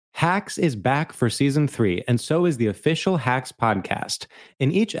Hacks is back for season 3, and so is the official Hacks podcast.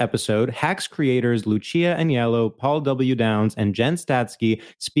 In each episode, Hacks creators Lucia Agnello, Paul W. Downs, and Jen Statsky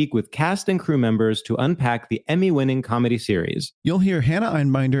speak with cast and crew members to unpack the Emmy-winning comedy series. You'll hear Hannah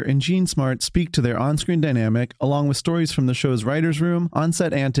Einbinder and Gene Smart speak to their on-screen dynamic, along with stories from the show's writer's room,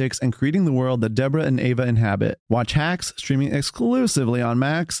 on-set antics, and creating the world that Deborah and Ava inhabit. Watch Hacks, streaming exclusively on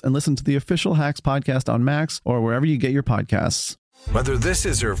Max, and listen to the official Hacks podcast on Max or wherever you get your podcasts. Whether this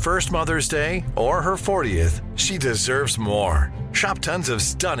is her first Mother's Day or her 40th, she deserves more. Shop tons of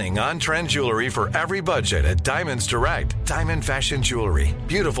stunning on-trend jewelry for every budget at Diamonds Direct. Diamond fashion jewelry,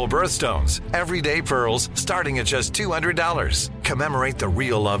 beautiful birthstones, everyday pearls starting at just $200. Commemorate the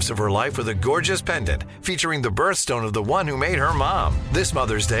real loves of her life with a gorgeous pendant featuring the birthstone of the one who made her mom. This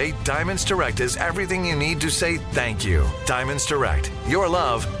Mother's Day, Diamonds Direct is everything you need to say thank you. Diamonds Direct, your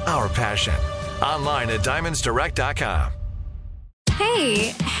love, our passion. Online at diamondsdirect.com.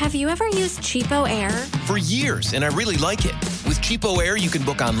 Hey, have you ever used Cheapo Air? For years, and I really like it. With Cheapo Air, you can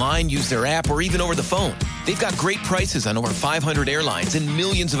book online, use their app, or even over the phone. They've got great prices on over 500 airlines and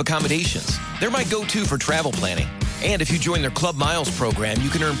millions of accommodations. They're my go-to for travel planning. And if you join their Club Miles program, you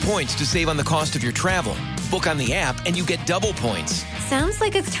can earn points to save on the cost of your travel. Book on the app, and you get double points. Sounds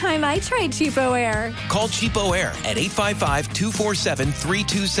like it's time I tried Cheapo Air. Call Cheapo Air at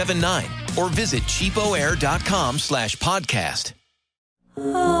 855-247-3279 or visit cheapoair.com/podcast.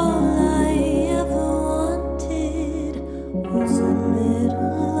 All I ever wanted was a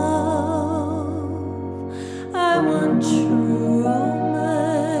little love. I want true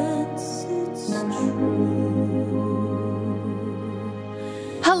romance, it's true.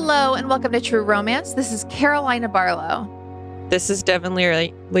 Hello and welcome to True Romance. This is Carolina Barlow. This is Devin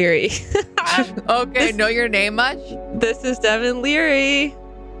Leary. Okay, know your name much? This is Devin Leary.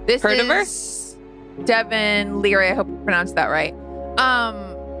 This Heard of her? is Devin Leary. I hope you pronounced that right.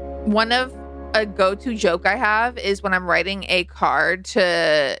 One of a go-to joke I have is when I'm writing a card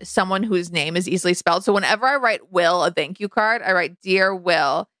to someone whose name is easily spelled. So whenever I write Will a thank you card, I write Dear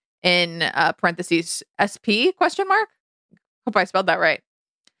Will in parentheses SP ? Hope I spelled that right.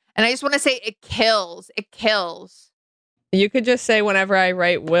 And I just want to say it kills. It kills. You could just say whenever I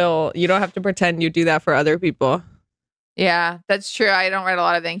write Will, you don't have to pretend you do that for other people. Yeah, that's true. I don't write a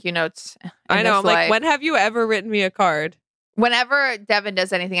lot of thank you notes. I know. I'm like, when have you ever written me a card? Whenever Devin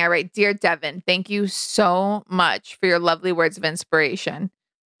does anything, I write, Dear Devin, thank you so much for your lovely words of inspiration.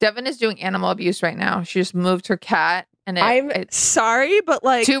 Devin is doing animal abuse right now. She just moved her cat. And I'm sorry, but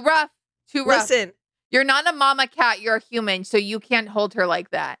like... Too rough. Listen. You're not a mama cat. You're a human, so you can't hold her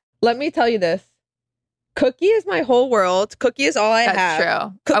like that. Let me tell you this. Cookie is my whole world. Cookie is all I have.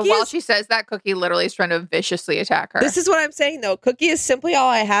 That's true. While she says that, Cookie literally is trying to viciously attack her. This is what I'm saying, though. Cookie is simply all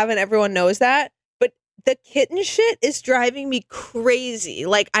I have, and everyone knows that. The kitten shit is driving me crazy.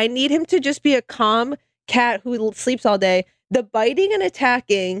 Like, I need him to just be a calm cat who sleeps all day. The biting and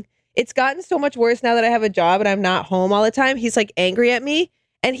attacking, it's gotten so much worse now that I have a job and I'm not home all the time. He's like angry at me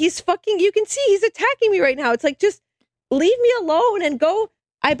and he's fucking, you can see he's attacking me right now. It's like, just leave me alone and go.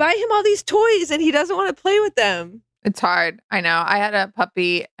 I buy him all these toys and he doesn't want to play with them. It's hard. I know. I had a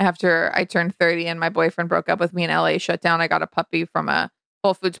puppy after I turned 30 and my boyfriend broke up with me in LA, shut down. I got a puppy from a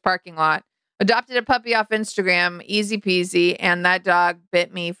Whole Foods parking lot. Adopted a puppy off Instagram, easy peasy, and that dog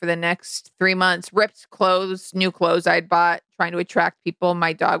bit me for the next 3 months. Ripped clothes, new clothes I'd bought, trying to attract people.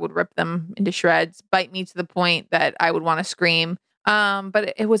 My dog would rip them into shreds, bite me to the point that I would want to scream.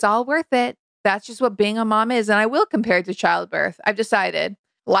 But it was all worth it. That's just what being a mom is, and I will compare it to childbirth. I've decided.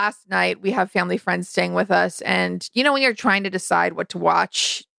 Last night, we have family friends staying with us, and you know when you're trying to decide what to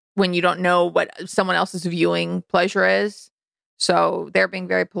watch when you don't know what someone else's viewing pleasure is? So they're being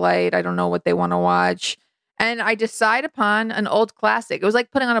very polite. I don't know what they want to watch. And I decide upon an old classic. It was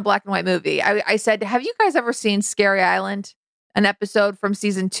like putting on a black and white movie. I said, have you guys ever seen Scary Island? An episode from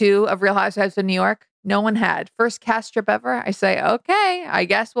season 2 of Real Housewives of New York? No one had. First cast trip ever. I say, okay, I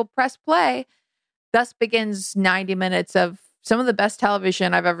guess we'll press play. Thus begins 90 minutes of some of the best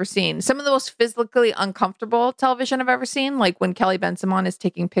television I've ever seen. Some of the most physically uncomfortable television I've ever seen. Like when Kelly Bensimon is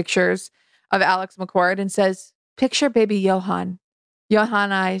taking pictures of Alex McCord and says, picture baby Johan.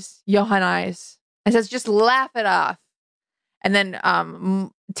 Johan eyes. And says, just laugh it off. And then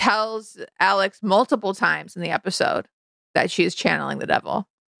tells Alex multiple times in the episode that she is channeling the devil.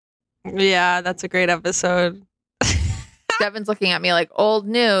 Yeah, that's a great episode. Devin's looking at me like, old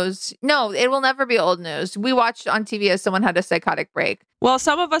news. No, it will never be old news. We watched on TV as someone had a psychotic break. Well,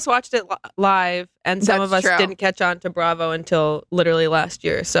 some of us watched it live, and some of us didn't catch on to Bravo until literally last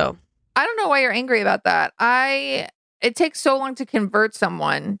year. So I don't know why you're angry about that. It takes so long to convert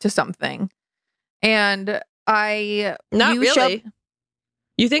someone to something. And Not really.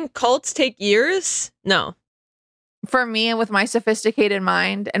 You think cults take years? No. For me, and with my sophisticated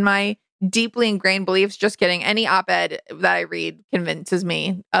mind and my deeply ingrained beliefs, just kidding. Any op-ed that I read convinces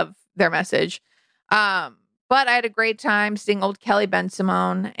me of their message. But I had a great time seeing old Kelly Ben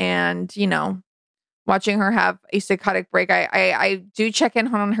Simone and, you know, watching her have a psychotic break. I do check in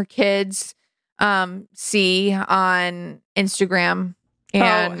on her kids, see on Instagram.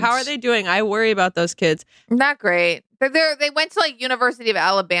 And how are they doing? I worry about those kids. Not great. They went to like University of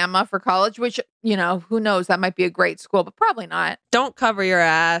Alabama for college, which, you know, who knows? That might be a great school, but probably not. Don't cover your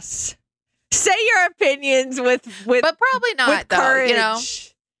ass. Say your opinions with but probably not, with though, courage. you know?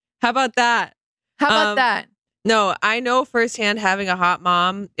 How about that? How about that? No, I know firsthand having a hot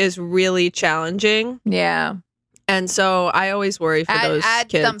mom is really challenging. Yeah. And so I always worry for those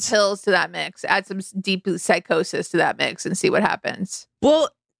kids. Add some pills to that mix. Add some deep psychosis to that mix and see what happens. Well,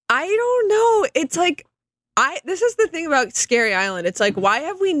 I don't know. It's like, this is the thing about Scary Island. It's like, why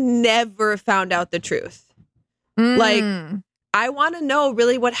have we never found out the truth? Like, I want to know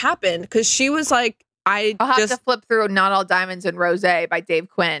really what happened. Because she was like, I'll have to flip through Not All Diamonds and Rosé by Dave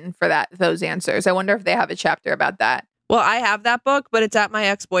Quinn for those answers. I wonder if they have a chapter about that. Well, I have that book, but it's at my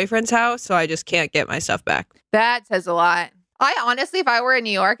ex-boyfriend's house, so I just can't get my stuff back. That says a lot. I honestly, if I were in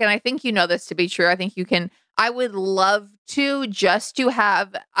New York, and I think you know this to be true, I think you can, I would love to just to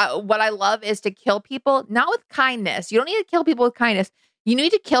have, what I love is to kill people, not with kindness. You don't need to kill people with kindness. You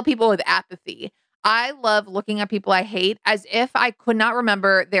need to kill people with apathy. I love looking at people I hate as if I could not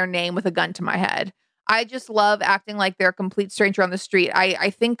remember their name with a gun to my head. I just love acting like they're a complete stranger on the street.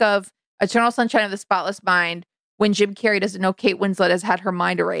 I think of Eternal Sunshine of the Spotless Mind when Jim Carrey doesn't know Kate Winslet has had her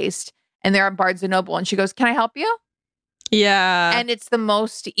mind erased and they're at Barnes & Noble and she goes, "Can I help you?" Yeah. And it's the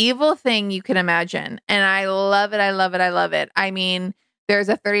most evil thing you can imagine. And I love it. I love it. I love it. I mean, there's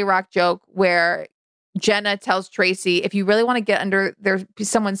a 30 Rock joke where Jenna tells Tracy, if you really want to get under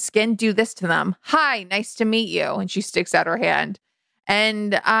someone's skin, do this to them. "Hi, nice to meet you." And she sticks out her hand.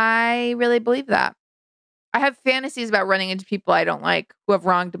 And I really believe that. I have fantasies about running into people I don't like who have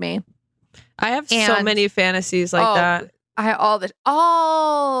wronged me. I have so many fantasies like that. All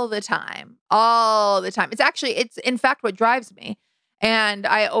the time. It's in fact what drives me. And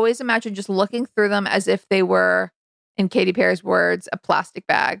I always imagine just looking through them as if they were, in Katy Perry's words, a plastic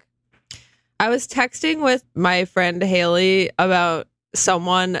bag. I was texting with my friend Haley about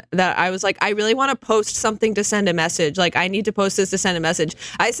someone that I was like, I really want to post something to send a message. Like, I need to post this to send a message.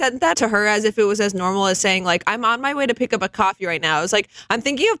 I sent that to her as if it was as normal as saying, like, I'm on my way to pick up a coffee right now. I was like, I'm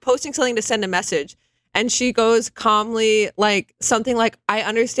thinking of posting something to send a message. And she goes calmly, like, something like, I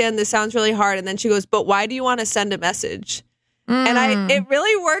understand this sounds really hard. And then she goes, but why do you want to send a message? And it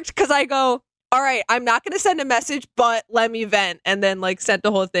really worked because I go, all right, I'm not going to send a message, but let me vent. And then, like, sent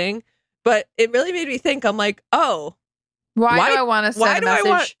the whole thing. But it really made me think. I'm like, oh, why do I want to send a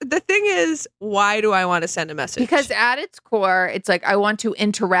message? The thing is, why do I want to send a message? Because at its core, it's like, I want to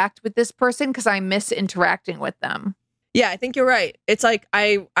interact with this person because I miss interacting with them. Yeah, I think you're right. It's like,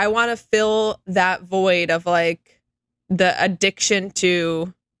 I want to fill that void of like the addiction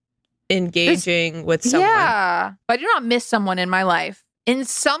to engaging with someone. Yeah. But I do not miss someone in my life in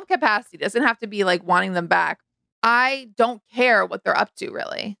some capacity. It doesn't have to be like wanting them back. I don't care what they're up to,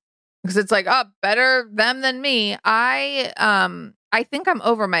 really. Because it's like, oh, better them than me. I think I'm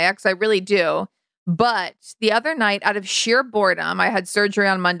over my ex. I really do. But the other night, out of sheer boredom, I had surgery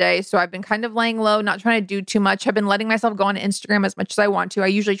on Monday. So I've been kind of laying low, not trying to do too much. I've been letting myself go on Instagram as much as I want to. I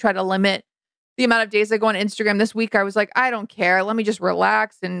usually try to limit the amount of days I go on Instagram. This week, I was like, I don't care. Let me just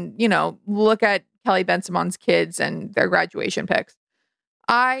relax and, you know, look at Kelly Ben Simon's kids and their graduation pics.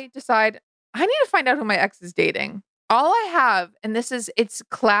 I decide I need to find out who my ex is dating. All I have, and it's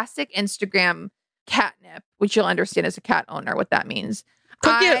classic Instagram catnip, which you'll understand as a cat owner what that means.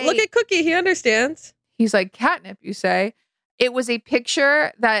 Look at Cookie. He understands. He's like, catnip, you say? It was a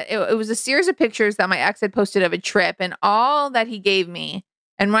picture it was a series of pictures that my ex had posted of a trip, and all that he gave me,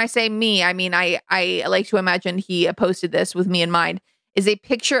 and when I say me, I mean, I like to imagine he posted this with me in mind, is a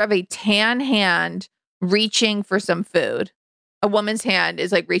picture of a tan hand reaching for some food. A woman's hand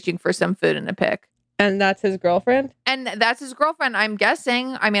is like reaching for some food in a pic. And that's his girlfriend? And that's his girlfriend, I'm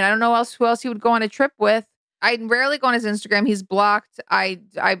guessing. I mean, I don't know who else he would go on a trip with. I rarely go on his Instagram. He's blocked. I,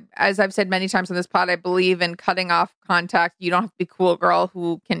 as I've said many times on this pod, I believe in cutting off contact. You don't have to be a cool girl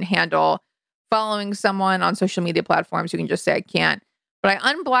who can handle following someone on social media platforms. You can just say, I can't. But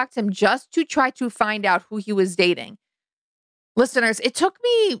I unblocked him just to try to find out who he was dating. Listeners, it took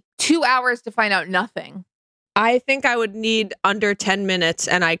me 2 hours to find out nothing. I think I would need under 10 minutes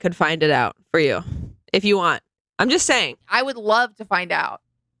and I could find it out for you if you want. I'm just saying. I would love to find out.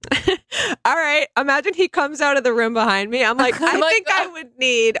 All right. Imagine he comes out of the room behind me. I'm like, I think I would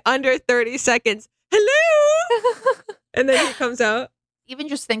need under 30 seconds. Hello. And then he comes out. Even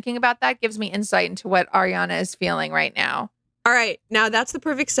just thinking about that gives me insight into what Ariana is feeling right now. All right. Now that's the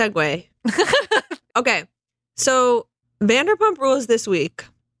perfect segue. Okay. So Vanderpump Rules this week.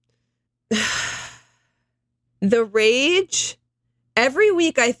 The rage. Every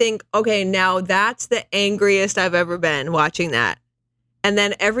week I think, okay, now that's the angriest I've ever been watching that. And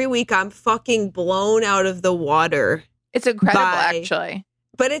then every week I'm fucking blown out of the water. It's incredible, actually.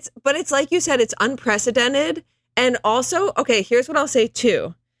 But it's like you said, it's unprecedented. And also, okay, here's what I'll say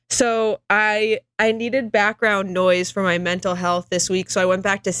too. So I needed background noise for my mental health this week. So I went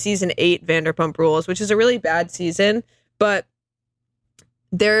back to season 8 Vanderpump Rules, which is a really bad season. But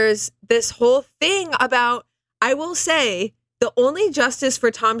there's this whole thing about, I will say, the only justice for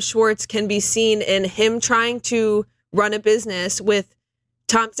Tom Schwartz can be seen in him trying to run a business with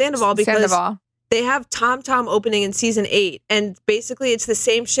Tom Sandoval, because they have Tom opening in season 8. And basically it's the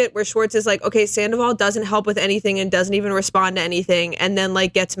same shit where Schwartz is like, okay, Sandoval doesn't help with anything and doesn't even respond to anything. And then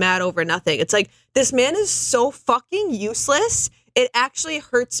like gets mad over nothing. It's like, this man is so fucking useless. It actually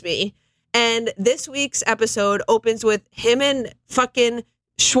hurts me. And this week's episode opens with him and fucking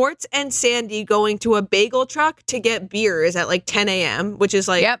Schwartz and Sandy going to a bagel truck to get beers at like 10 a.m., which is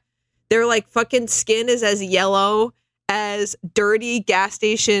like, their like fucking skin is as yellow as dirty gas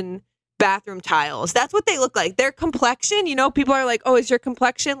station bathroom tiles. That's what they look like. Their complexion, you know, people are like, oh, is your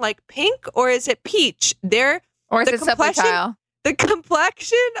complexion like pink or is it peach? Or is it subway tile? The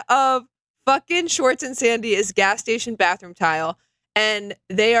complexion of fucking Schwartz and Sandy is gas station bathroom tile. And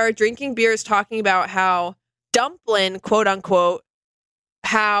they are drinking beers talking about how Dumpling, quote unquote,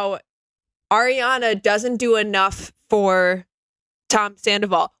 how Ariana doesn't do enough for Tom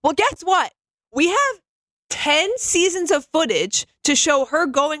Sandoval. Well, guess what? We have 10 seasons of footage to show her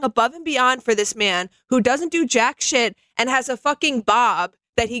going above and beyond for this man who doesn't do jack shit and has a fucking bob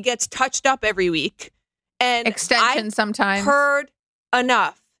that he gets touched up every week. And extension sometimes. Heard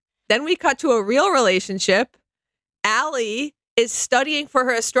enough. Then we cut to a real relationship. Allie is studying for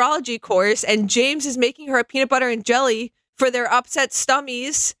her astrology course and James is making her a peanut butter and jelly for their upset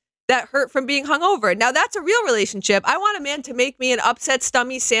stummies that hurt from being hungover. Now that's a real relationship. I want a man to make me an upset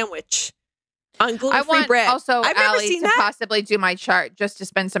stummy sandwich on gluten-free bread. Also, I've never Allie seen to that. possibly do my chart just to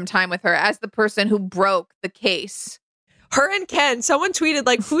spend some time with her as the person who broke the case. Her and Ken, someone tweeted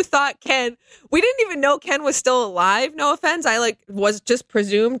like, who thought Ken? We didn't even know Ken was still alive. No offense. I like was just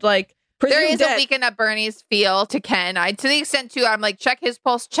presumed there is dead. A Weekend at Bernie's feel to Ken. To the extent too, I'm like, check his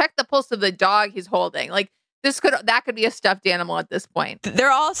pulse, check the pulse of the dog he's holding. Like that could be a stuffed animal at this point. They're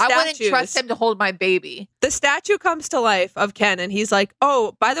all statues. I wouldn't trust him to hold my baby. The statue comes to life of Ken and he's like,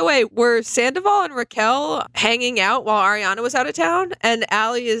 oh, by the way, were Sandoval and Raquel hanging out while Ariana was out of town? And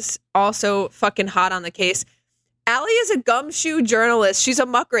Allie is also fucking hot on the case. Allie is a gumshoe journalist. She's a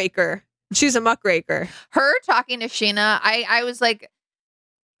muckraker. Her talking to Sheena, I was like,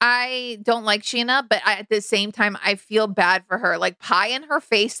 I don't like Sheena, but at the same time, I feel bad for her. Like pie in her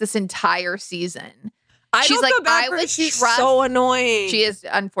face this entire season. She's like, she's so annoying. She is,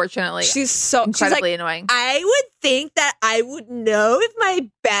 unfortunately. She's so incredibly annoying. I would think that I would know if my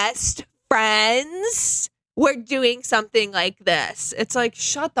best friends were doing something like this. It's like,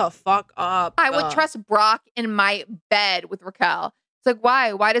 shut the fuck up. I would trust Brock in my bed with Raquel. It's like,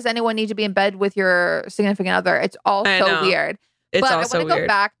 why? Why does anyone need to be in bed with your significant other? It's all so weird. But I want to go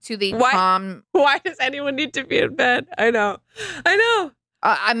back to the Tom. Why does anyone need to be in bed? I know.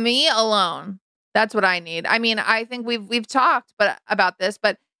 Me alone. That's what I need. I mean, I think we've talked about this,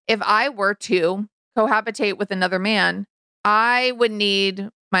 but if I were to cohabitate with another man, I would need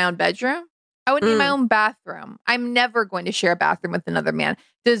my own bedroom. I would need my own bathroom. I'm never going to share a bathroom with another man.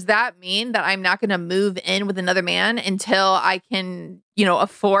 Does that mean that I'm not going to move in with another man until I can,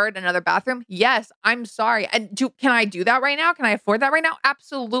 afford another bathroom? Yes, I'm sorry. And can I do that right now? Can I afford that right now?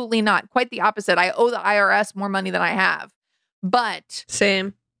 Absolutely not. Quite the opposite. I owe the IRS more money than I have. But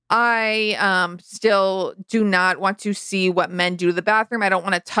same. I still do not want to see what men do to the bathroom. I don't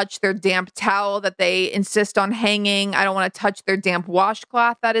want to touch their damp towel that they insist on hanging. I don't want to touch their damp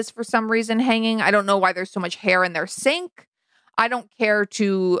washcloth that is for some reason hanging. I don't know why there's so much hair in their sink. I don't care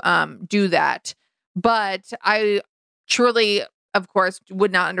to do that. But I truly, of course,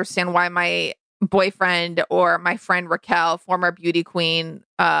 would not understand why my boyfriend or my friend Raquel, former beauty queen,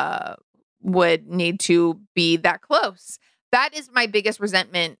 would need to be that close. That is my biggest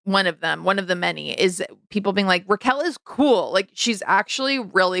resentment. One of the many, is people being like, Raquel is cool. Like, she's actually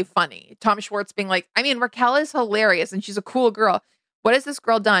really funny. Tom Schwartz being like, I mean, Raquel is hilarious and she's a cool girl. What has this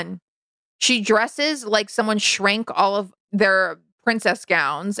girl done? She dresses like someone shrank all of their princess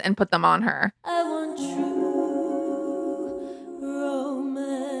gowns and put them on her. I want true romance.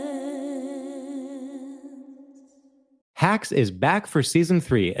 Hacks is back for season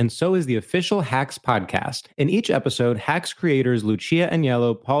 3, and so is the official Hacks podcast. In each episode, Hacks creators Lucia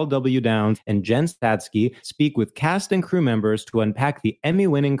Agnello, Paul W. Downs, and Jen Statsky speak with cast and crew members to unpack the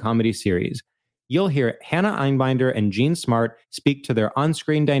Emmy-winning comedy series. You'll hear Hannah Einbinder and Jean Smart speak to their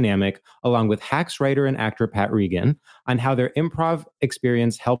on-screen dynamic, along with Hacks writer and actor Pat Regan, on how their improv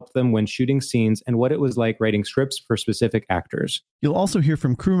experience helped them when shooting scenes and what it was like writing scripts for specific actors. You'll also hear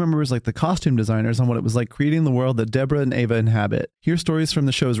from crew members like the costume designers on what it was like creating the world that Deborah and Ava inhabit. Hear stories from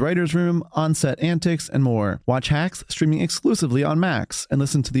the show's writer's room, on-set antics, and more. Watch Hacks streaming exclusively on Max, and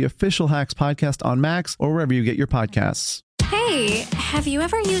listen to the official Hacks podcast on Max or wherever you get your podcasts. Hey, have you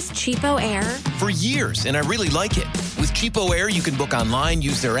ever used Cheapo Air? For years, and I really like it. With Cheapo Air, you can book online,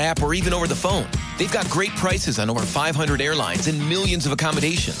 use their app, or even over the phone. They've got great prices on over 500 airlines and millions of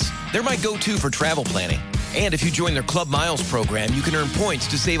accommodations. They're my go-to for travel planning. And if you join their Club Miles program, you can earn points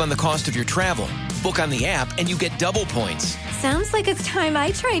to save on the cost of your travel. Book on the app, and you get double points. Sounds like it's time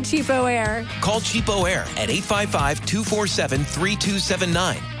I tried Cheapo Air. Call Cheapo Air at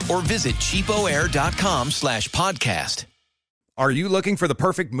 855-247-3279 or visit cheapoair.com/podcast. Are you looking for the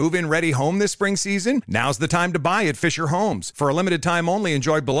perfect move-in ready home this spring season? Now's the time to buy at Fisher Homes. For a limited time only,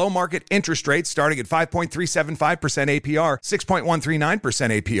 enjoy below-market interest rates starting at 5.375% APR,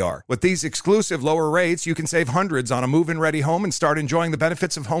 6.139% APR. With these exclusive lower rates, you can save hundreds on a move-in ready home and start enjoying the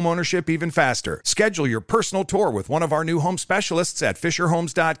benefits of home ownership even faster. Schedule your personal tour with one of our new home specialists at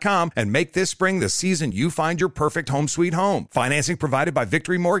FisherHomes.com and make this spring the season you find your perfect home sweet home. Financing provided by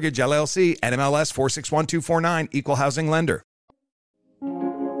Victory Mortgage, LLC, NMLS 461249, Equal Housing Lender.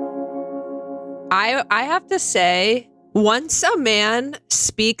 I have to say, once a man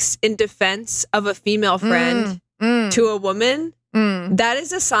speaks in defense of a female friend to a woman, that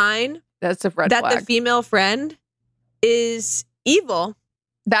is a sign That's a red that flag. the female friend is evil.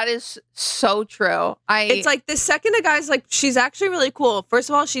 That is so true. It's like the second a guy's like, she's actually really cool. First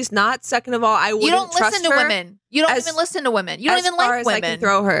of all, she's not. Second of all, I wouldn't you don't trust listen to her women. You don't even listen to women. You don't even as far like as women. I can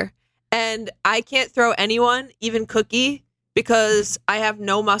throw her. And I can't throw anyone, even Cookie, because I have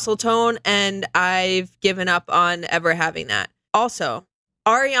no muscle tone and I've given up on ever having that. Also,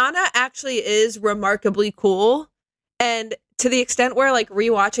 Ariana actually is remarkably cool. And to the extent where like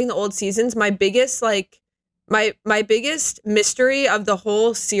rewatching the old seasons, my biggest my biggest mystery of the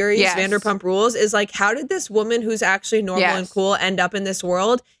whole series, Vanderpump Rules, is like, how did this woman who's actually normal and cool end up in this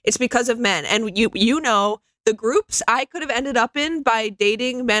world? It's because of men. And you know, the groups I could have ended up in by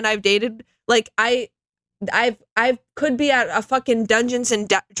dating men I've dated, like I could be at a fucking Dungeons and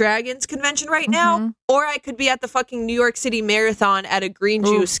Dragons convention right now, or I could be at the fucking New York City Marathon at a green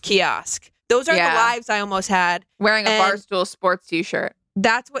juice kiosk. Those are the lives I almost had. Wearing a Barstool Sports t-shirt.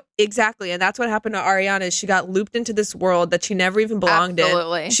 That's what exactly, and that's what happened to Ariana. Is she got looped into this world that she never even belonged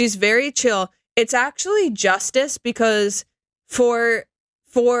in. She's very chill. It's actually justice because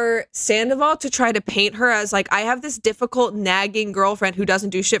for Sandoval to try to paint her as like, I have this difficult, nagging girlfriend who doesn't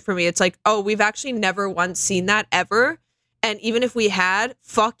do shit for me. It's like, oh, we've actually never once seen that ever. And even if we had,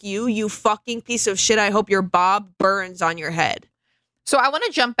 fuck you, you fucking piece of shit. I hope your bob burns on your head. So I want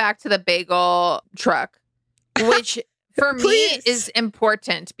to jump back to the bagel truck, which for me is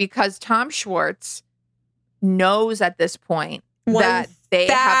important because Tom Schwartz knows at this point that they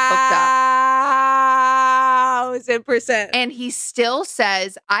have hooked up. 1,000%. And he still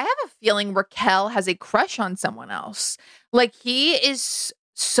says, I have a feeling Raquel has a crush on someone else. Like, he is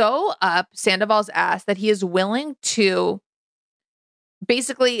so up Sandoval's ass that he is willing to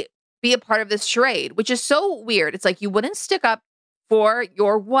basically be a part of this charade, which is so weird. It's like, you wouldn't stick up for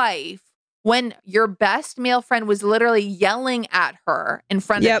your wife when your best male friend was literally yelling at her in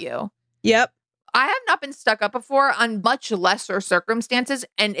front of you. Yep. I have not been stuck up before on much lesser circumstances,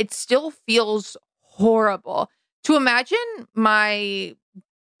 and it still feels horrible to imagine my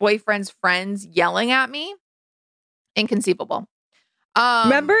boyfriend's friends yelling at me. Inconceivable.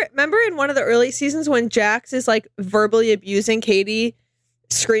 Remember in one of the early seasons when Jax is like verbally abusing Katie,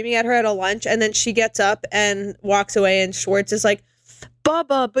 screaming at her at a lunch, and then she gets up and walks away, and Schwartz is like,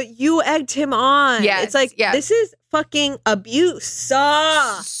 Bubba, but you egged him on. Yes, it's like, this is fucking abuse.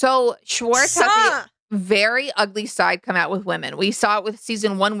 So Schwartz has a very ugly side come out with women. We saw it with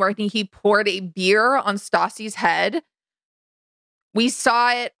season 1 where he poured a beer on Stassi's head. We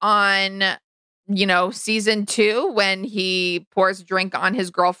saw it on, season 2 when he pours a drink on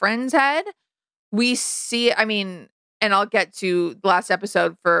his girlfriend's head. We see, and I'll get to the last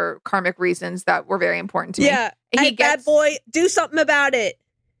episode for karmic reasons that were very important to me. Yeah. Hey, bad boy, do something about it.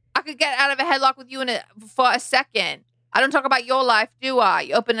 I could get out of a headlock with you for a second. I don't talk about your life, do I?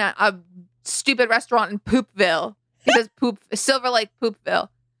 You open a stupid restaurant in Poopville. He says Silver Lake, Poopville.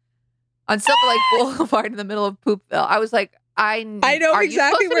 On Silver Lake Boulevard in the middle of Poopville. I was like, I know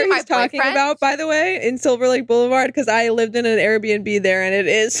exactly where he's talking about, by the way, in Silver Lake Boulevard, because I lived in an Airbnb there, and it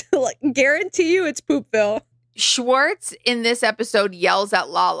is, like, guarantee you it's Poopville. Schwartz in this episode yells at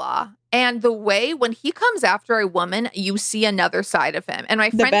Lala. And the way when he comes after a woman, you see another side of him. And my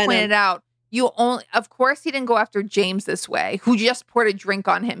friend pointed out, of course, he didn't go after James this way, who just poured a drink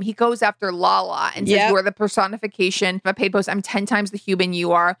on him. He goes after Lala and says, you're the personification of a paid post. I'm 10 times the human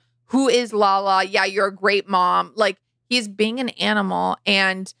you are. Who is Lala? Yeah, you're a great mom. Like, he's being an animal.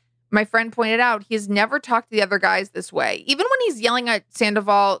 And my friend pointed out, he's never talked to the other guys this way. Even when he's yelling at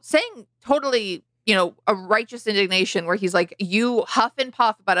Sandoval, saying totally, a righteous indignation where he's like, you huff and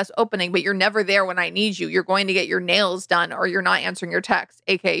puff about us opening, but you're never there when I need you. You're going to get your nails done or you're not answering your texts,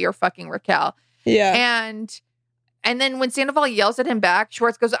 aka you're fucking Raquel. Yeah. And then when Sandoval yells at him back,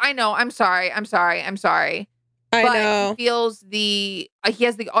 Schwartz goes, I know, I'm sorry. I know. He feels he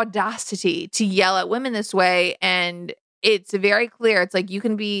has the audacity to yell at women this way. And it's very clear. It's like, you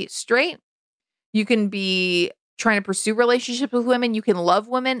can be straight. You can be trying to pursue relationships with women. You can love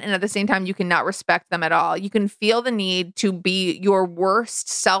women. And at the same time, you cannot respect them at all. You can feel the need to be your worst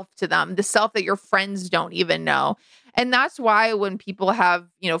self to them, the self that your friends don't even know. And that's why when people have,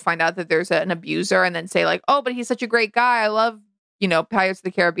 find out that there's an abuser and then say like, oh, but he's such a great guy. I love, Pirates of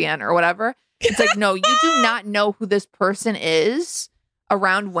the Caribbean or whatever. It's like, no, you do not know who this person is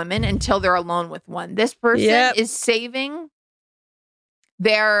around women until they're alone with one. This person is saving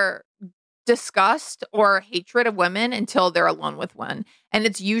their disgust or hatred of women until they're alone with one. And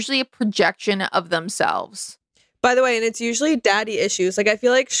it's usually a projection of themselves. By the way, and it's usually daddy issues. Like, I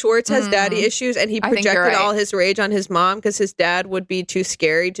feel like Schwartz has daddy issues, and he projected all his rage on his mom because his dad would be too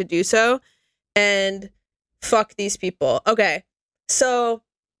scary to do so. And fuck these people. Okay, so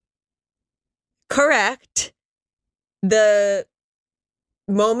correct. The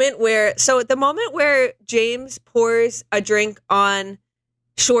moment where James pours a drink on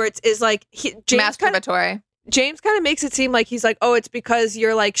Schwartz is like masturbatory. James kind of makes it seem like he's like, oh, it's because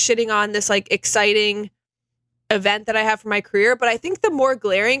you're like shitting on this like exciting event that I have for my career. But I think the more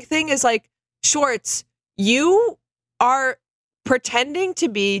glaring thing is like, Schwartz, you are pretending to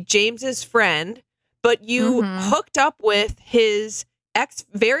be James's friend, but you hooked up with his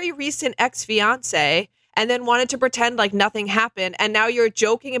very recent ex-fiance and then wanted to pretend like nothing happened. And now you're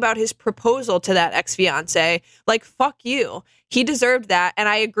joking about his proposal to that ex-fiance. Like, fuck you. He deserved that. And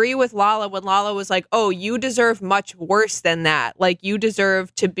I agree with Lala when Lala was like, oh, you deserve much worse than that. Like, you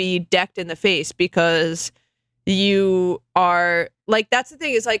deserve to be decked in the face because you are like, that's the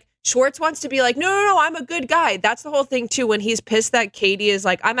thing is like, Schwartz wants to be like, no, I'm a good guy. That's the whole thing too. When he's pissed that Katie is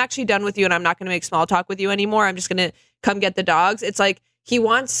like, I'm actually done with you and I'm not going to make small talk with you anymore. I'm just going to come get the dogs. It's like, he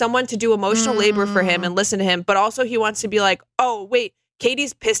wants someone to do emotional labor for him and listen to him. But also he wants to be like, oh, wait,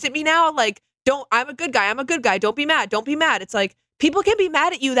 Katie's pissed at me now. Like, I'm a good guy. Don't be mad. It's like, people can be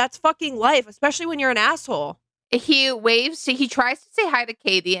mad at you. That's fucking life, especially when you're an asshole. He waves. He tries to say hi to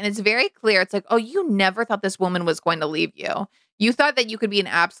Katie, and it's very clear. It's like, oh, you never thought this woman was going to leave you. You thought that you could be an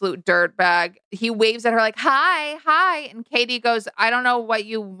absolute dirtbag. He waves at her like, hi. And Katie goes, I don't know what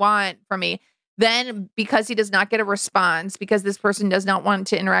you want from me. Then, because he does not get a response, because this person does not want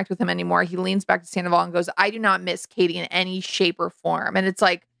to interact with him anymore, he leans back to Sandoval and goes, I do not miss Katie in any shape or form. And it's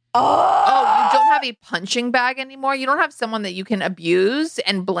like, oh, you don't have a punching bag anymore. You don't have someone that you can abuse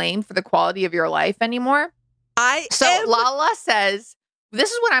and blame for the quality of your life anymore. Lala says, this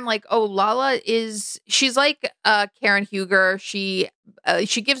is what I'm like, oh, she's like Karen Huger. She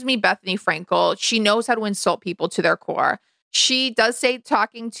gives me Bethany Frankel. She knows how to insult people to their core. She does say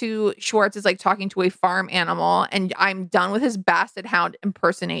talking to Schwartz is like talking to a farm animal, and I'm done with his basset hound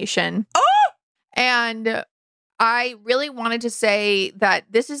impersonation. Oh! And I really wanted to say that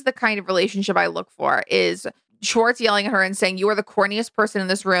this is the kind of relationship I look for, is Schwartz yelling at her and saying, you are the corniest person in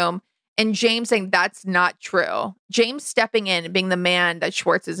this room, and James saying that's not true. James stepping in and being the man that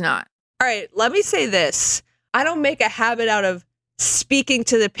Schwartz is not. All right, let me say this. I don't make a habit out of speaking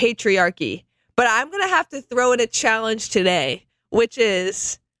to the patriarchy, but I'm going to have to throw in a challenge today, which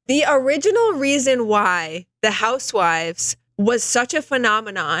is the original reason why The Housewives was such a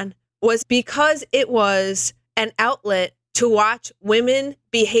phenomenon was because it was an outlet to watch women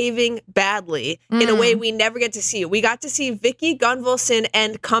behaving badly in a way we never get to see. We got to see Vicky Gunvalson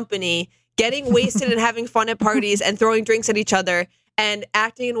and company getting wasted and having fun at parties and throwing drinks at each other and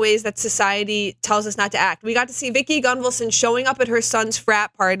acting in ways that society tells us not to act. We got to see Vicky Gunvalson showing up at her son's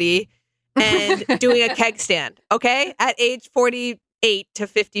frat party and doing a keg stand, okay, at age 48 to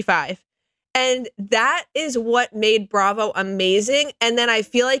 55. And that is what made Bravo amazing. And then I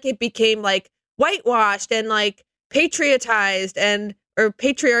feel like it became like whitewashed and like patriotized or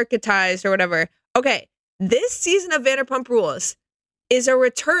patriarchatized or whatever. Okay, this season of Vanderpump Rules is a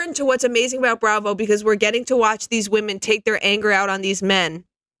return to what's amazing about Bravo, because we're getting to watch these women take their anger out on these men.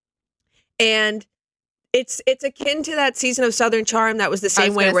 And it's akin to that season of Southern Charm that was the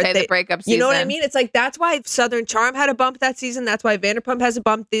same way where the breakup season. You know what I mean? It's like, that's why Southern Charm had a bump that season. That's why Vanderpump has a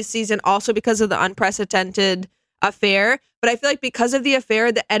bump this season, also because of the unprecedented affair. But I feel like because of the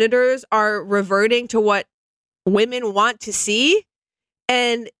affair, the editors are reverting to what women want to see.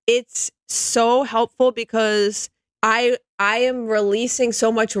 And it's so helpful because I am releasing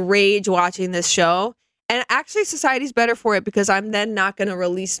so much rage watching this show. And actually, society's better for it, because I'm then not going to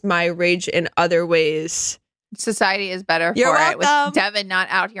release my rage in other ways. Society is better You're for welcome. it with Devin not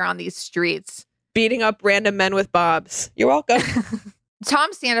out here on these streets. Beating up random men with bobs. You're welcome.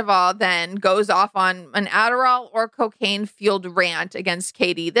 Tom Sandoval then goes off on an Adderall or cocaine-fueled rant against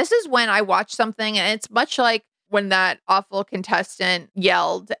Katie. This is when I watch something, and it's much like when that awful contestant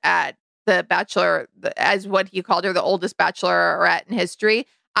yelled at the Bachelor, as what he called her, the oldest bachelorette in history.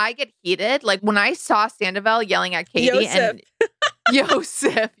 I get heated. Like when I saw Sandoval yelling at Katie and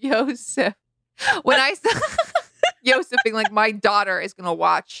Yosef. When I saw Yosef being like, my daughter is going to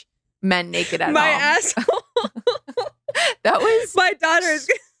watch men naked at my home. asshole. That was my daughter is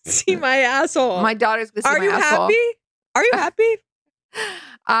going to see my asshole. My daughter's going to see my asshole. Are you happy?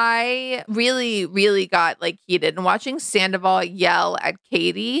 I really, really got like heated, and watching Sandoval yell at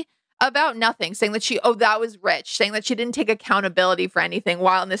Katie about nothing, saying that that was rich, saying that she didn't take accountability for anything,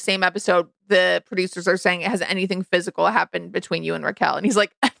 while in the same episode, the producers are saying, has anything physical happened between you and Raquel? And he's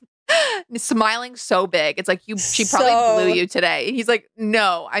like, smiling so big. It's like, she probably blew you today. He's like,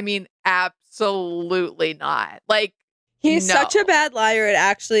 no, I mean, absolutely not. Like, he's such a bad liar. It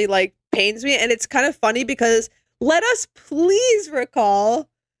actually like pains me. And it's kind of funny because let us please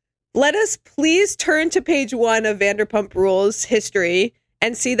turn to page 1 of Vanderpump Rules history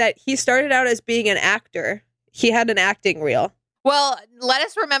and see that he started out as being an actor. He had an acting reel. Well, let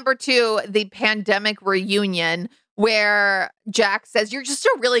us remember, too, the pandemic reunion where Jack says, you're just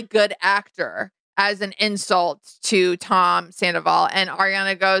a really good actor, as an insult to Tom Sandoval. And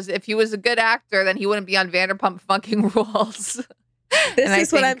Ariana goes, if he was a good actor, then he wouldn't be on Vanderpump fucking Rules. This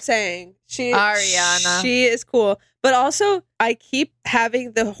is what I'm saying. Ariana. She is cool. But also, I keep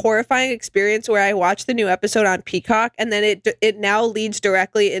having the horrifying experience where I watch the new episode on Peacock, and then it now leads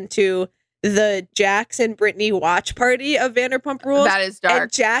directly into the Jax and Brittany watch party of Vanderpump Rules. That is dark.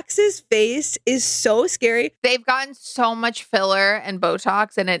 And Jax's face is so scary. They've gotten so much filler and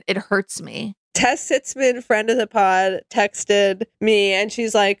Botox, and it hurts me. Tess Sitzman, friend of the pod, texted me, and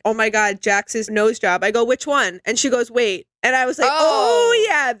she's like, oh my God, Jax's nose job. I go, which one? And she goes, wait. And I was like, oh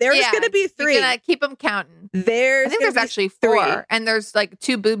yeah, there's going to be 3. You're gonna keep them counting. I think there's actually 4. And there's like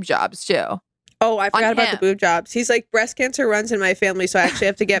 2 boob jobs too. Oh, I forgot about the boob jobs. He's like, breast cancer runs in my family, so I actually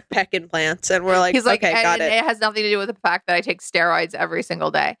have to get pec implants. And we're like, he's like, okay, got it. It has nothing to do with the fact that I take steroids every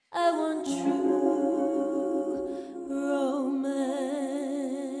single day. I want true romance.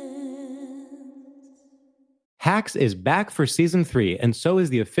 Hacks is back for season 3, and so is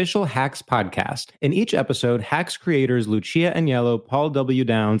the official Hacks podcast. In each episode, Hacks creators Lucia Agnello, Paul W.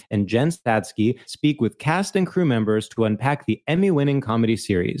 Downs, and Jen Statsky speak with cast and crew members to unpack the Emmy-winning comedy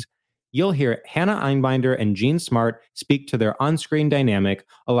series. You'll hear Hannah Einbinder and Jean Smart speak to their on-screen dynamic,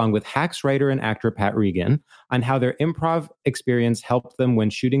 along with Hacks writer and actor Pat Regan, on how their improv experience helped them when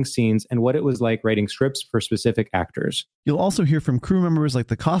shooting scenes and what it was like writing scripts for specific actors. You'll also hear from crew members like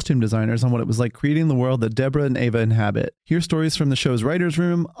the costume designers on what it was like creating the world that Deborah and Ava inhabit. Hear stories from the show's writer's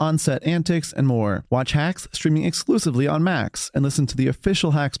room, on-set antics, and more. Watch Hacks streaming exclusively on Max, and listen to the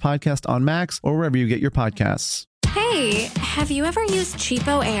official Hacks podcast on Max or wherever you get your podcasts. Hey, have you ever used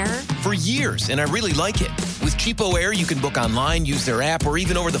Cheapo Air? For years, and I really like it. With Cheapo Air, you can book online, use their app, or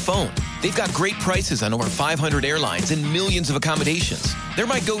even over the phone. They've got great prices on over 500 airlines and millions of accommodations. They're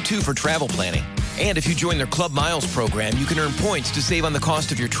my go-to for travel planning. And if you join their Club Miles program, you can earn points to save on the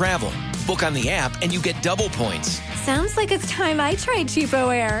cost of your travel. Book on the app, and you get double points. Sounds like it's time I tried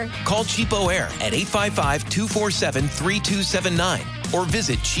Cheapo Air. Call Cheapo Air at 855-247-3279 or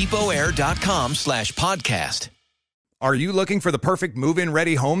visit cheapoair.com/podcast. Are you looking for the perfect move-in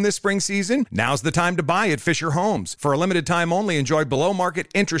ready home this spring season? Now's the time to buy at Fisher Homes. For a limited time only, enjoy below market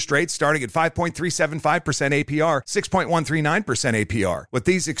interest rates starting at 5.375% APR, 6.139% APR. With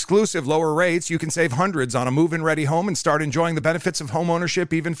these exclusive lower rates, you can save hundreds on a move-in ready home and start enjoying the benefits of home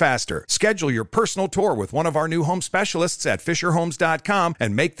ownership even faster. Schedule your personal tour with one of our new home specialists at fisherhomes.com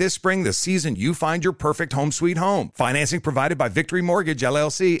and make this spring the season you find your perfect home sweet home. Financing provided by Victory Mortgage,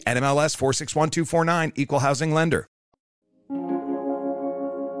 LLC, NMLS 461249, Equal Housing Lender.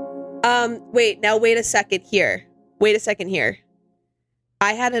 Wait a second here.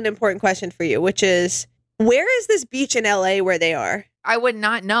 I had an important question for you, which is, where is this beach in LA where they are? I would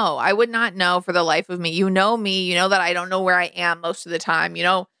not know. I would not know for the life of me. You know me. You know that I don't know where I am most of the time. You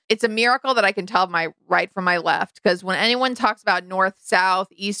know, it's a miracle that I can tell my right from my left. Because when anyone talks about north, south,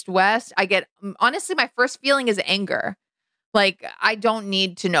 east, west, I get, honestly, my first feeling is anger. Like, I don't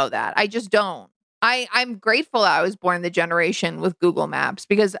need to know that. I just don't. I'm grateful I was born in the generation with Google Maps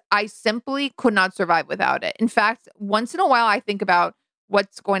because I simply could not survive without it. In fact, once in a while, I think about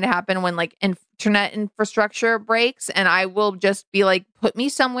what's going to happen when like internet infrastructure breaks, and I will just be like, put me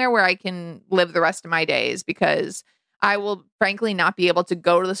somewhere where I can live the rest of my days, because I will frankly not be able to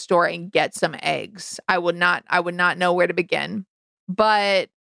go to the store and get some eggs. I would not know where to begin. But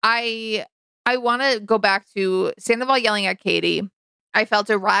I want to go back to Sandoval yelling at Katie. I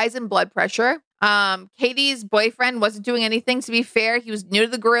felt a rise in blood pressure. Katie's boyfriend wasn't doing anything, to be fair. He was new to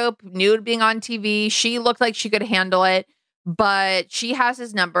the group, new to being on TV. She looked like she could handle it, but she has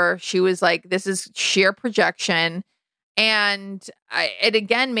his number. She was like, this is sheer projection. And it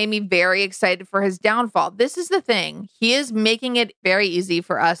again made me very excited for his downfall. This is the thing. He is making it very easy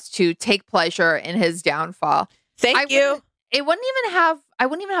for us to take pleasure in his downfall. Thank you. I wouldn't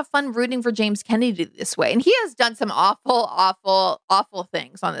even have fun rooting for James Kennedy this way. And he has done some awful, awful, awful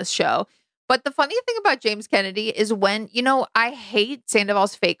things on this show. But the funny thing about James Kennedy is when, I hate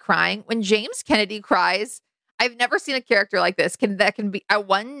Sandoval's fake crying. When James Kennedy cries, I've never seen a character like this. That can be at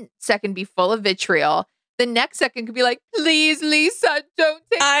 1 second be full of vitriol. The next second could be like, please, Lisa, don't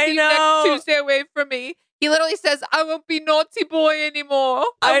take me next Tuesday away from me. He literally says, I won't be naughty boy anymore.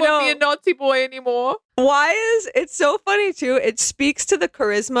 I won't be a naughty boy anymore. It's so funny too. It speaks to the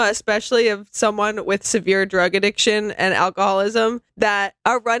charisma, especially of someone with severe drug addiction and alcoholism, that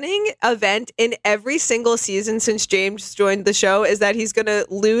a running event in every single season since James joined the show is that he's going to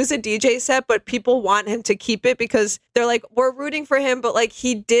lose a DJ set, but people want him to keep it because they're like, we're rooting for him. But like,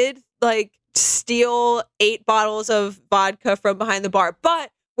 he did like steal 8 bottles of vodka from behind the bar, but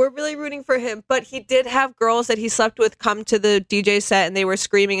we're really rooting for him. But he did have girls that he slept with come to the DJ set and they were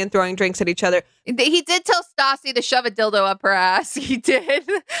screaming and throwing drinks at each other. He did tell Stassi to shove a dildo up her ass. He did.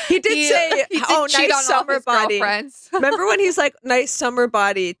 He did say, nice summer body. Girlfriends. Remember when he's like, nice summer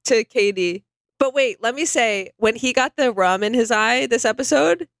body to Katie? But wait, let me say, when he got the rum in his eye this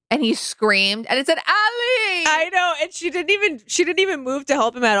episode, and he screamed, and it said, Allie! I know, and she didn't even move to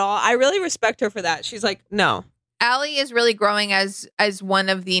help him at all. I really respect her for that. She's like, no. Allie is really growing as one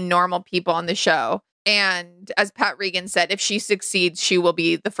of the normal people on the show. And as Pat Regan said, if she succeeds, she will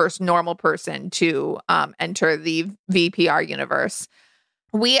be the first normal person to enter the VPR universe.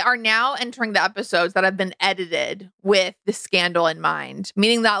 We are now entering the episodes that have been edited with the scandal in mind,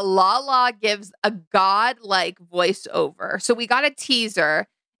 meaning that Lala gives a godlike voiceover. So we got a teaser.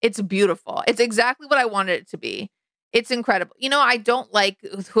 It's beautiful. It's exactly what I wanted it to be. It's incredible. I don't like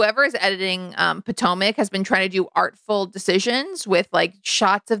whoever is editing Potomac has been trying to do artful decisions with like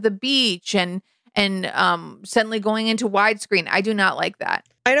shots of the beach and suddenly going into widescreen. I do not like that.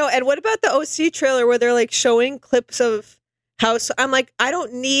 I know. And what about the OC trailer where they're like showing clips of house? I'm like, I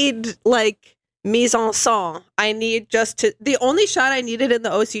don't need like mise en scène. I need the only shot I needed in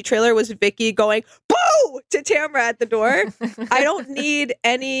the OC trailer was Vicky going boo to Tamra at the door. I don't need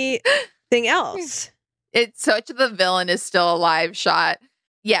anything else. It's such the villain is still alive shot.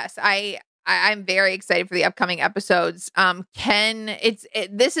 Yes, I'm very excited for the upcoming episodes. Ken,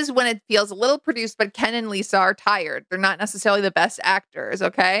 this is when it feels a little produced, but Ken and Lisa are tired. They're not necessarily the best actors,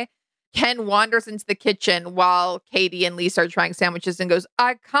 okay? Ken wanders into the kitchen while Katie and Lisa are trying sandwiches and goes,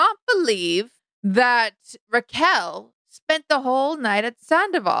 I can't believe that Raquel spent the whole night at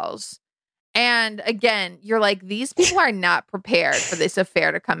Sandoval's. And again, you're like, these people are not prepared for this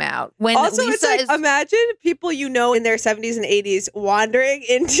affair to come out. When also, Lisa it's like, imagine people in their 70s and 80s wandering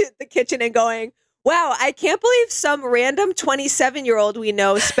into the kitchen and going, wow, I can't believe some random 27-year-old we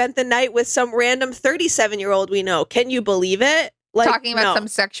know spent the night with some random 37-year-old we know. Can you believe it? Like, talking about some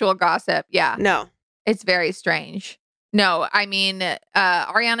sexual gossip. Yeah. No. It's very strange. No, I mean,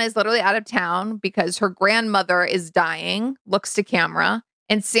 Ariana is literally out of town because her grandmother is dying, looks to camera.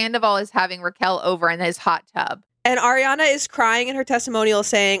 And Sandoval is having Raquel over in his hot tub. And Ariana is crying in her testimonial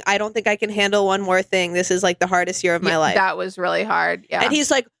saying, I don't think I can handle one more thing. This is like the hardest year of my life. That was really hard. Yeah. And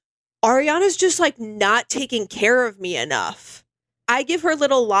he's like, Ariana's just like not taking care of me enough. I give her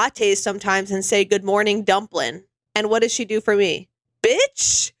little lattes sometimes and say, good morning, dumpling. And what does she do for me?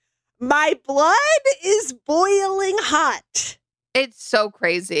 Bitch, my blood is boiling hot. It's so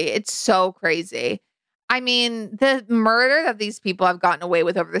crazy. It's so crazy. I mean, the murder that these people have gotten away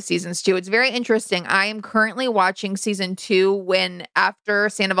with over the seasons too, it's very interesting. I am currently watching season 2 when after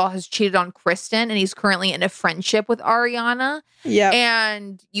Sandoval has cheated on Kristen and he's currently in a friendship with Ariana. Yeah.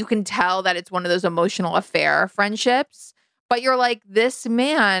 And you can tell that it's one of those emotional affair friendships. But you're like, this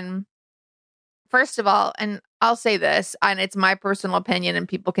man, first of all, and I'll say this, and it's my personal opinion and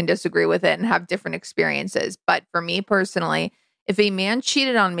people can disagree with it and have different experiences. But for me personally, if a man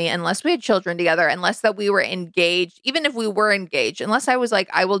cheated on me, unless we had children together, unless that we were engaged, even if we were engaged, unless I was like,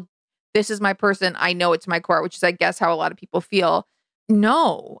 this is my person, I know it's my core, which is, I guess, how a lot of people feel.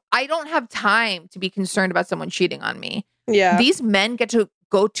 No, I don't have time to be concerned about someone cheating on me. Yeah. These men get to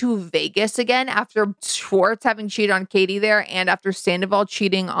go to Vegas again after Schwartz having cheated on Katie there and after Sandoval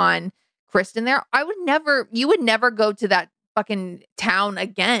cheating on Kristen there. You would never go to that fucking town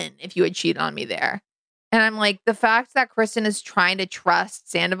again if you had cheated on me there. And I'm like, the fact that Kristen is trying to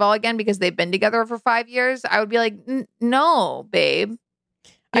trust Sandoval again because they've been together for 5 years, I would be like, no, babe.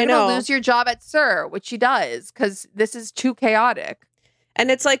 You're going to lose your job at SUR, which she does, because this is too chaotic.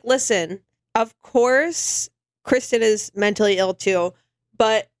 And it's like, listen, of course, Kristen is mentally ill too,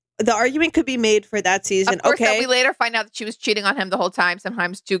 but the argument could be made for that season. Of course, okay, we later find out that she was cheating on him the whole time,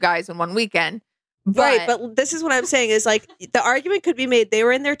 sometimes 2 guys in one weekend. Right, but this is what I'm saying is like, the argument could be made. They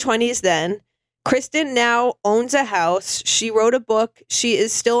were in their 20s then. Kristen now owns a house. She wrote a book. She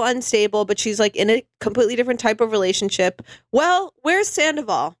is still unstable, but she's like in a completely different type of relationship. Well, where's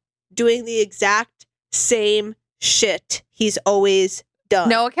Sandoval? Doing the exact same shit he's always done.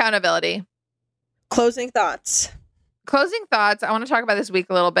 No accountability. Closing thoughts. I want to talk about this week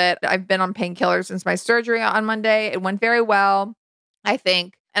a little bit. I've been on painkillers since my surgery on Monday. It went very well, I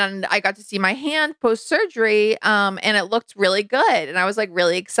think. And I got to see my hand post-surgery, and it looked really good. And I was like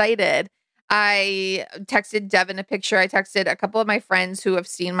really excited. I texted Devin a picture. I texted a couple of my friends who have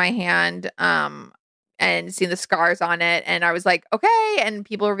seen my hand and seen the scars on it. And I was like, okay. And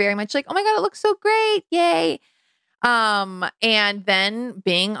people were very much like, oh my God, it looks so great. Yay. And then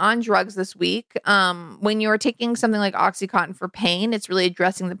being on drugs this week, when you're taking something like Oxycontin for pain, it's really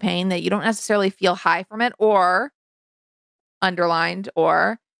addressing the pain that you don't necessarily feel high from it, or underlined,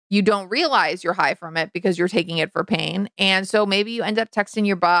 or you don't realize you're high from it because you're taking it for pain. And so maybe you end up texting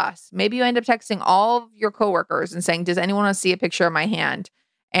your boss. Maybe you end up texting all of your coworkers and saying, does anyone want to see a picture of my hand?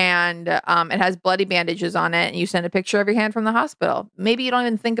 And it has bloody bandages on it. And you send a picture of your hand from the hospital. Maybe you don't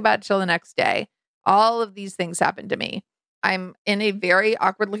even think about it till the next day. All of these things happened to me. I'm in a very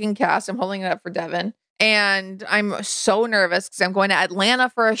awkward looking cast. I'm holding it up for Devin. And I'm so nervous because I'm going to Atlanta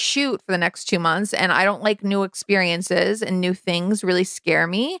for a shoot for the next 2 months. And I don't like new experiences, and new things really scare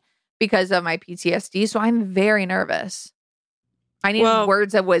me because of my PTSD. So I'm very nervous. I need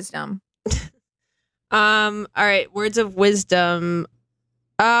words of wisdom. All right. Words of wisdom.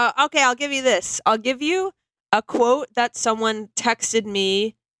 Okay. I'll give you this. I'll give you a quote that someone texted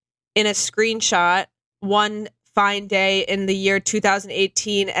me in a screenshot one fine day in the year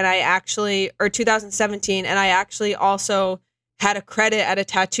 2018, or 2017, and I actually also had a credit at a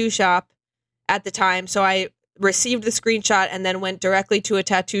tattoo shop at the time, so I received the screenshot and then went directly to a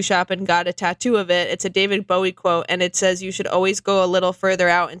tattoo shop and got a tattoo of it. It's a David Bowie quote, and it says, you should always go a little further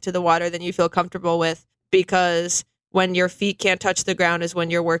out into the water than you feel comfortable with, because when your feet can't touch the ground is when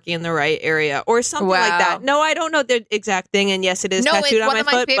you're working in the right area, or something like that. No, I don't know the exact thing, and yes, it is tattooed on my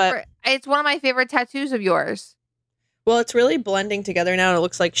foot, but it's one of my favorite tattoos of yours. Well, it's really blending together now and it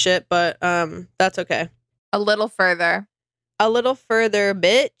looks like shit, but that's okay. A little further. A little further,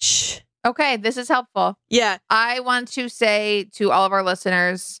 bitch. Okay, this is helpful. Yeah. I want to say to all of our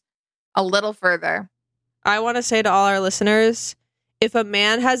listeners, a little further. I want to say to all our listeners, if a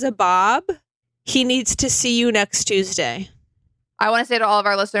man has a bob, he needs to see you next Tuesday. I want to say to all of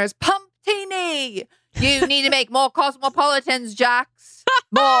our listeners, Pumptini, you need to make more cosmopolitans, Jax.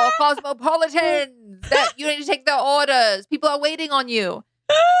 More cosmopolitans. That you need to take their orders. People are waiting on you.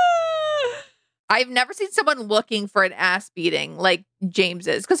 I've never seen someone looking for an ass beating like James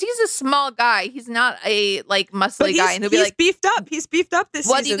is, because he's a small guy. He's not a muscly guy. And he's beefed up. He's beefed up this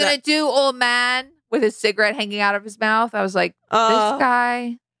season. What are you gonna do, old man? With his cigarette hanging out of his mouth. I was like, this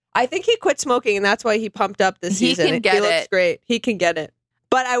guy. I think he quit smoking, and that's why he pumped up this season. He can get it. Looks great. He can get it.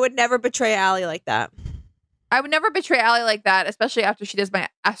 But I would never betray Allie like that. I would never betray Allie like that, especially after she does my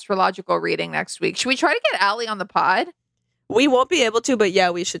astrological reading next week. Should we try to get Allie on the pod? We won't be able to, but yeah,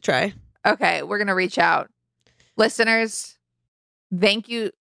 we should try. Okay, we're going to reach out. Listeners, thank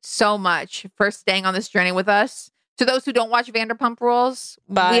you so much for staying on this journey with us. To those who don't watch Vanderpump Rules,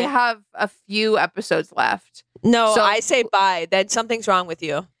 Bye. we have a few episodes left. No, So- I say bye. Then something's wrong with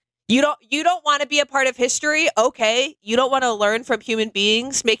you. You don't want to be a part of history? Okay. You don't want to learn from human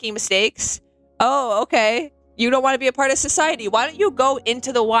beings making mistakes? Oh, okay. You don't want to be a part of society. Why don't you go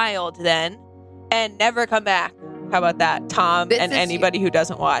into the wild then and never come back? How about that, Tom, This and is anybody who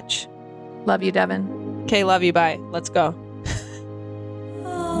doesn't watch? Love you, Devin. Okay, love you. Bye. Let's go.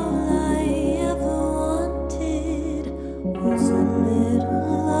 All I ever wanted was a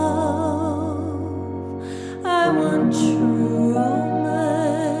little love. I want true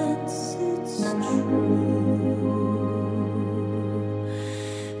romance, it's true.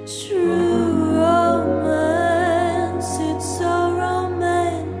 True romance, it's so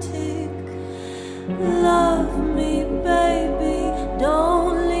romantic. Love me, baby,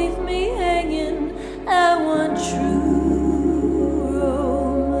 don't leave me hanging. I want true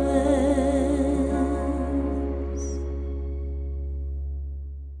romance.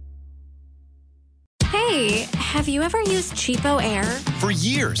 Hey, have you ever used Cheapo Air? For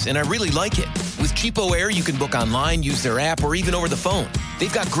years, and I really like it. With Cheapo Air, you can book online, use their app, or even over the phone.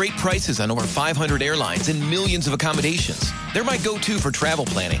 They've got great prices on over 500 airlines and millions of accommodations. They're my go-to for travel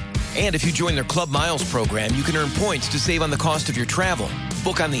planning. And if you join their Club Miles program, you can earn points to save on the cost of your travel.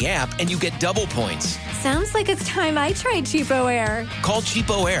 Book on the app, and you get double points. Sounds like it's time I tried Cheapo Air. Call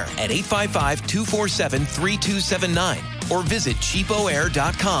Cheapo Air at 855-247-3279 or visit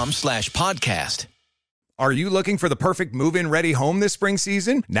cheapoair.com/podcast. Are you looking for the perfect move-in ready home this spring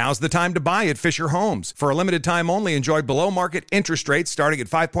season? Now's the time to buy at Fisher Homes. For a limited time only, enjoy below-market interest rates starting at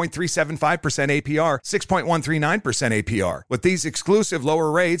 5.375% APR, 6.139% APR. With these exclusive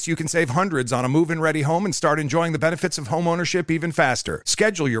lower rates, you can save hundreds on a move-in ready home and start enjoying the benefits of homeownership even faster.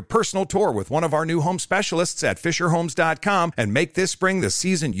 Schedule your personal tour with one of our new home specialists at FisherHomes.com and make this spring the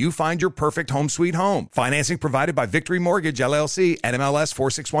season you find your perfect home sweet home. Financing provided by Victory Mortgage, LLC, NMLS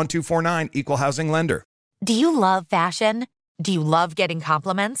 461249, Equal Housing Lender. Do you love fashion? Do you love getting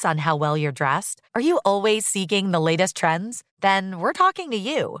compliments on how well you're dressed? Are you always seeking the latest trends? Then we're talking to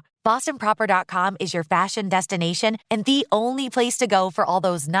you. BostonProper.com is your fashion destination and the only place to go for all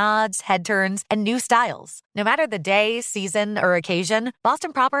those nods, head turns, and new styles. No matter the day, season, or occasion,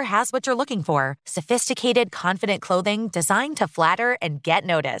 Boston Proper has what you're looking for. Sophisticated, confident clothing designed to flatter and get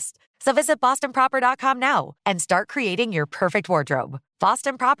noticed. So visit BostonProper.com now and start creating your perfect wardrobe.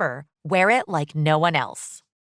 Boston Proper. Wear it like no one else.